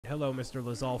hello, Mr.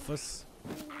 Lizalfus.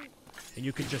 And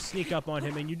you can just sneak up on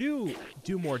him, and you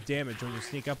do more damage when you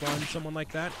sneak up on someone like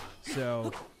that.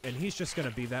 So, and he's just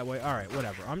gonna be that way. Alright,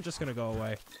 whatever. I'm just gonna go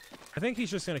away. I think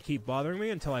he's just gonna keep bothering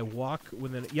me until I walk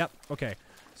within... Yep, okay.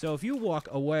 So if you walk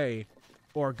away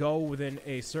or go within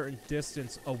a certain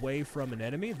distance away from an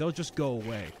enemy, they'll just go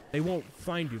away. They won't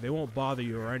find you. They won't bother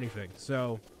you or anything.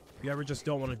 So if you ever just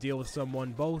don't want to deal with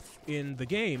someone both in the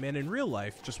game and in real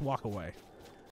life, just walk away.